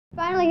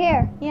finally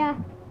here. Yeah.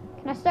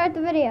 Can I start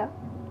the video?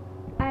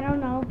 I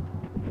don't know.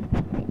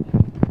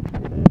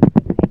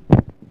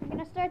 I'm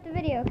gonna start the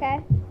video, okay?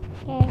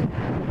 Okay.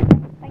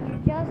 If I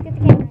can just get the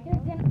camera.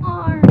 There's an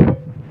arm.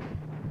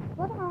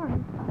 What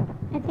arm?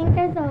 I think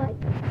there's a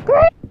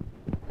great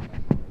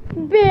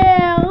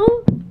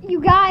Bill. You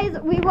guys,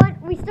 we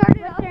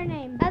started What's her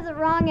name? as a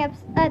wrong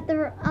at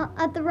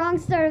the wrong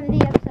start of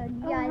the episode,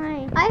 you Oh, guys.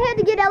 hi. I had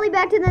to get Ellie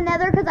back to the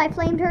Nether because I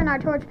flamed her in our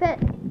torch pit.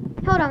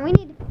 Hold on, we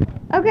need.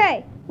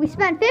 Okay, we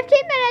spent 15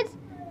 minutes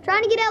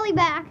trying to get Ellie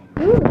back.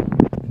 Ooh.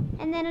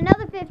 And then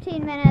another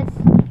 15 minutes.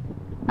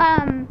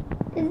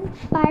 Does this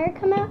fire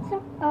come out?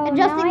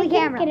 Adjusting now the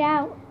camera. I can't get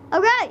out.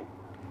 Okay.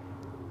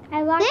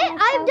 I locked myself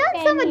I've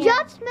done some in here.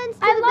 adjustments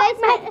to I the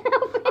locked basement.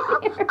 myself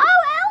in here. Oh,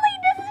 Ellie,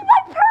 this is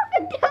my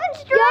perfect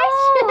demonstration.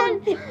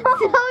 Don't.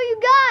 So, you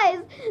guys,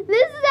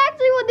 this is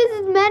actually what this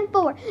is meant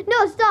for.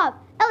 No,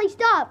 stop. Ellie,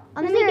 stop.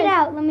 I'm Let serious. me get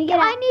out. Let me get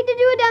out. I need to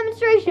do a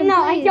demonstration,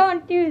 No, please. I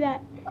don't do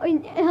that.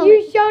 Ellie.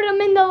 You showed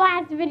them in the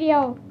last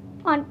video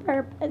on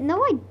purpose.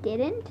 No, I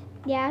didn't.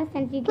 Yeah,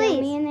 since you Please.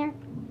 got me in there.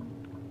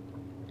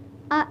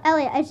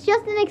 Ellie, it's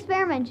just an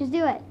experiment. Just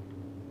do it.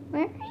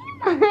 Where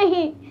am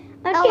I?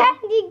 I'm Ellie. trying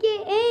to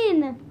get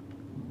in.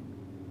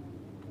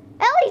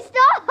 Ellie,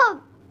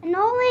 stop.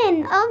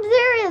 Nolan, I'm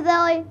serious,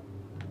 Ellie.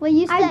 Will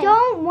you stay? I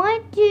don't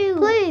want to.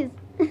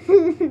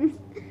 Please.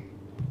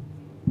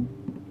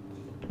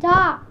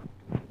 Stop.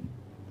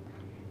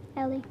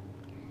 Ellie.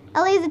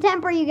 Ellie is a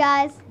temper, you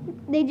guys.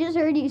 They just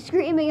heard you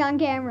screaming on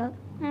camera.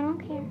 I don't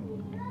care.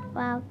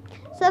 Wow.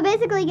 So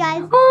basically,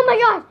 guys, Oh my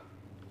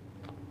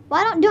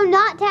gosh. do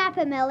not tap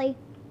him, Ellie.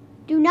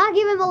 Do not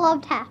give him a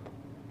love tap.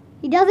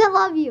 He doesn't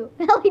love you.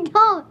 Ellie,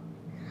 don't.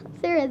 I'm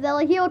serious,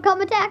 Ellie. He will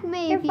come attack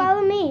me. Here,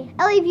 follow me.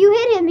 Ellie, if you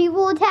hit him, he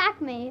will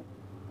attack me.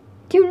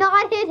 Do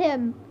not hit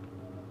him.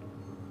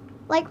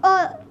 Like,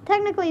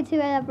 technically to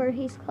whoever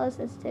he's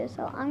closest to,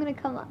 so I'm gonna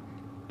come up.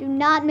 Do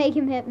not make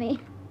him hit me.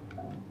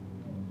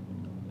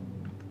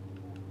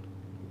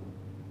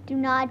 Do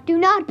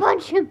not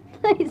punch him.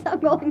 Please, I'm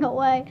going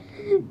away.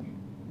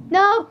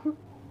 No.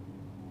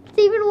 It's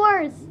even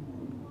worse.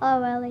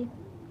 Oh, Ellie.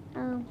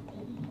 Oh.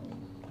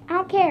 I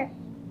don't care.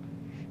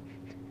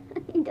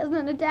 He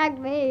doesn't attack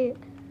me.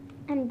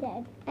 I'm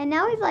dead. And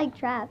now he's like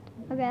trapped.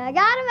 Okay, I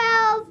got him,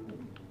 Els.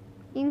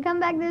 You can come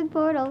back to the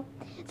portal.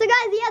 So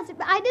guys, yes,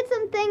 I did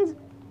some things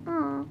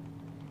out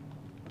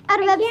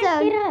of I episode.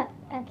 can't get up.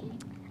 Okay.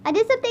 I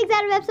did some things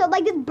out of episode,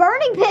 like this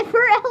burning pit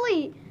for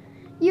Ellie.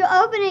 You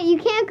open it, you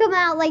can't come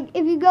out. Like,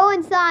 if you go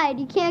inside,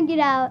 you can't get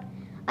out.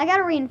 I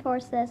gotta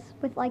reinforce this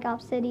with, like,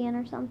 obsidian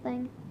or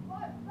something.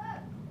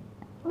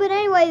 But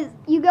anyways,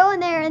 you go in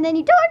there and then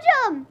you torch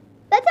them.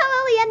 That's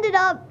how Ellie ended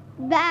up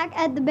back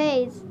at the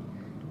base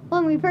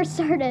when we first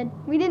started.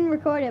 We didn't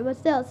record it, but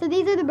still. So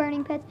these are the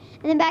burning pits.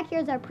 And then back here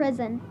is our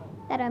prison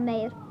that I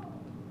made.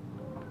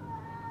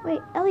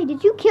 Wait, Ellie,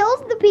 did you kill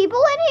the people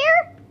in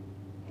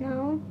here?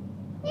 No.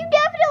 You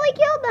definitely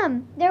killed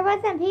them. There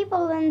wasn't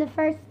people in the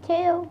first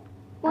two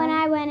when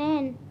I went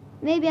in.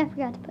 Maybe I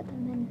forgot to put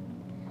them in.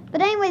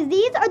 But anyways,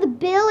 these are the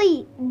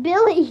Billies.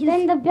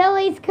 Then the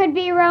Billies could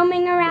be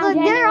roaming around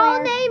Look, they're all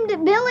anywhere.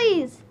 named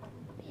Billies.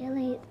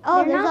 Billies. Oh,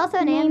 They're there's not also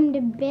an M.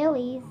 named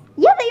Billies.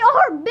 Yeah, they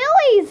are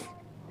Billies.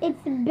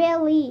 It's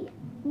Billy.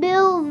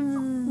 Bills.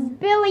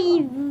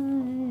 Billies.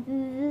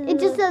 It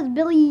just says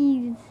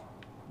Billies.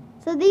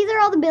 So these are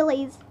all the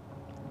Billies.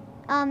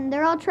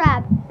 They're all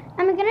trapped.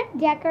 I'm gonna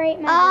decorate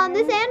my room.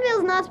 This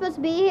anvil's not supposed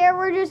to be here.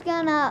 We're just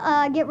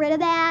gonna get rid of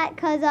that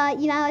because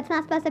you know, it's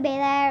not supposed to be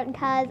there.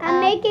 Because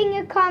I'm making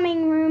a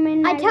calming room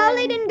in my I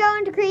totally room. didn't go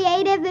into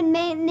creative and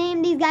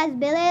name these guys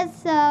Billies.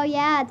 So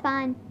yeah, it's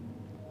fine.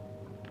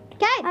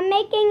 Okay. I'm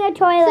making a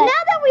toilet. So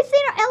now that we've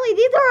seen our Ellie,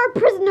 these are our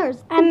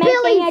prisoners. I'm the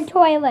making Billies. a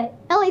toilet.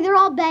 Ellie, they're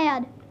all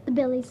bad. The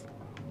Billies.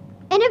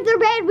 And if they're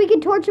bad, we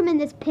can torch them in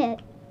this pit.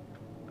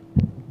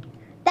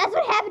 That's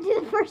what happened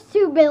to the first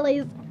two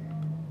Billies.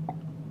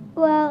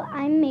 Well,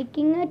 I'm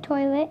making a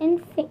toilet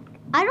and sink.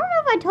 I don't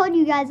know if I told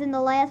you guys in the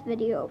last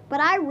video,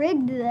 but I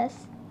rigged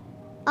this.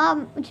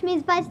 Which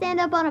means if I stand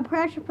up on a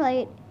pressure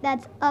plate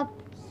that's up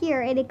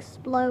here, it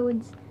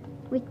explodes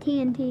with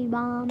TNT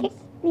bombs. Okay,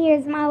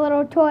 here's my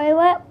little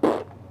toilet.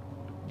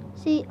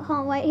 See, hold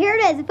on, wait. Here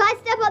it is. If I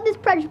step on this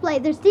pressure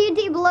plate, there's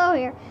TNT below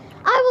here.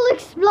 I will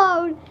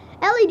explode.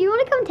 Ellie, do you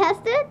want to come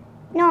test it?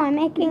 No, I'm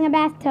making a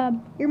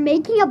bathtub. You're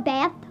making a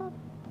bathtub?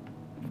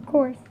 Of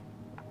course.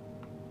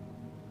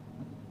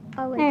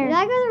 Oh, wait. There. Did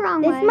I go the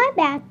wrong This way? is my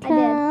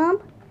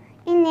bathtub.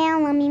 And now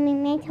let me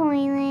make my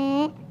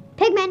toilet.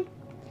 Pigman.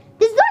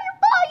 This is all your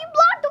fault. You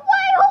blocked the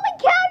way. Holy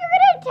cow, you're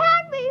going to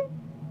attack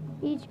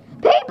me. Each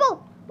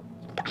people.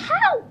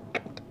 How?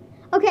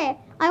 Okay,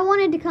 I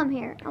wanted to come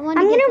here. I'm I'm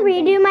going to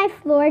redo my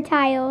floor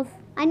tiles.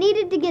 I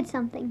needed to get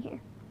something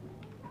here.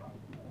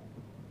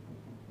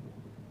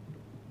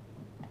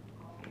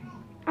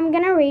 I'm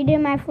going to redo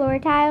my floor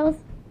tiles.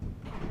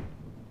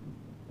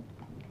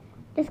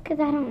 Just because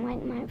I don't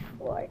like my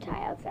floor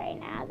tiles right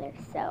now. They're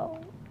so...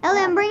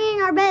 Ellie, I'm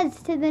bringing our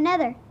beds to the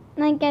Nether.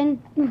 We can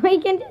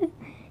just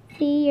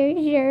see your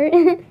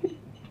shirt.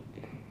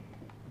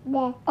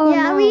 Oh,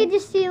 yeah, no. we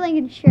just see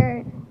Lincoln's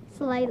shirt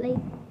slightly.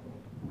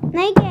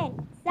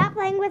 Lincoln, stop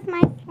playing with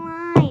my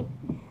slime.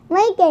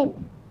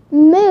 Lincoln,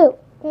 move.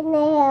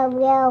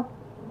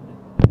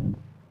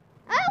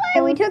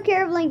 Ellie, we took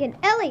care of Lincoln.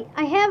 Ellie,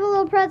 I have a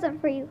little present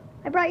for you.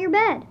 I brought your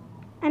bed.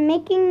 I'm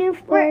making new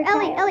floor Where,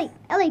 tiles.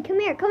 Ellie, come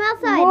here. Come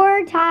outside.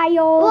 Floor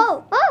tiles.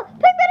 Whoa! Oh,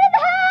 Pigman in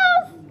the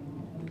house!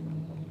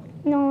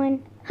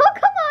 Nolan, Oh,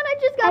 come on! I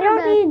just got I her don't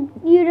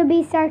bed. need you to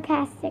be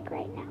sarcastic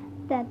right now.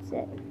 That's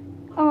it.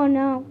 Oh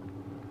no.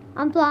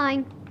 I'm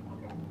flying.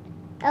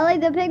 Ellie,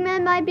 the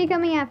pigman might be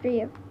coming after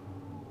you.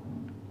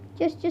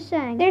 Just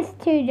saying. There's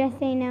two, just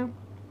so you know.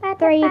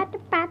 3.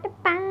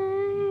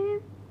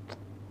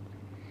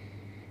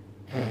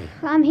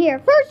 I'm here.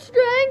 First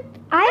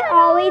string. I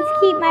always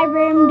keep my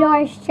room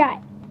door shut.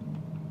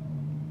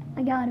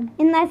 I got him.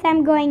 Unless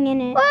I'm going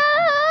in it.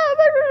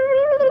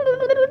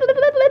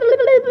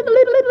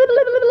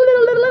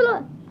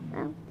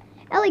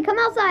 Ellie, come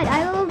outside. I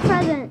have a little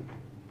present.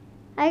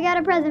 I got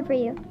a present for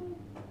you.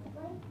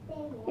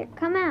 Here,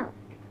 come out.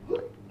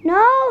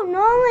 No,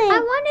 Nolan. I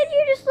wanted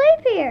you to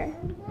sleep here.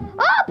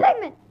 Oh,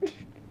 Pigman!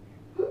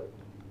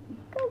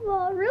 Come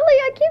on, really?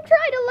 I keep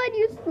trying to let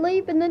you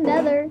sleep in the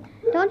nether.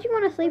 Don't you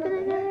want to sleep in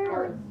the nether,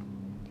 Ellie?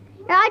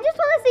 Yeah, I just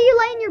want to see you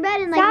lay in your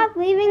bed and like... Stop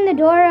leaving the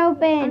door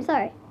open. I'm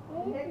sorry.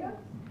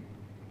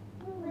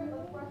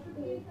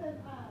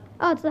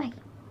 Oh, it's lagging.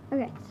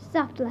 Okay,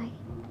 stop lagging.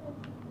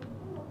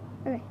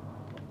 Okay.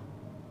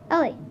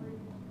 Ellie,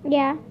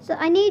 Yeah. so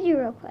I need you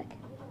real quick.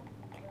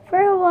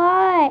 For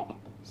what?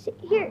 See,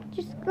 here,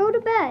 just go to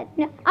bed.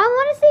 No, I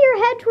want to see your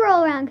head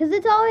twirl around because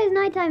it's always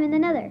nighttime in the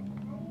nether.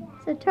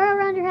 So twirl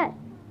around your head.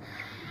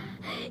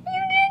 You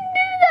didn't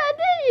do that,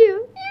 did you?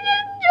 You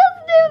didn't just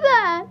do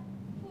that.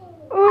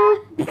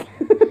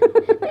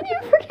 Did you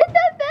forget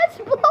that beds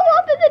blow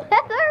up in the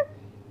nether?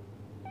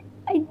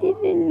 I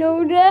didn't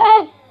know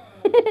that.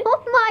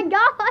 Oh my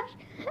gosh.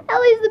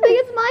 Ellie's the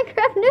biggest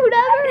Minecraft noob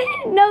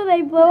ever. No,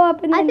 they blow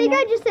up in the I think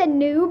I just said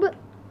noob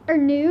or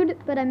nude,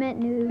 but I meant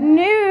noob.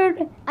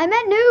 Nude. I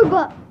meant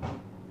noob.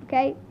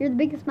 Okay, you're the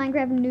biggest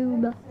Minecraft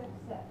noob.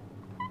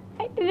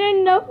 I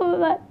didn't know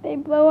that they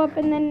blow up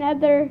in the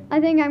nether. I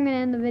think I'm gonna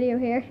end the video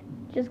here,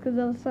 just because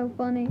it was so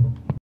funny.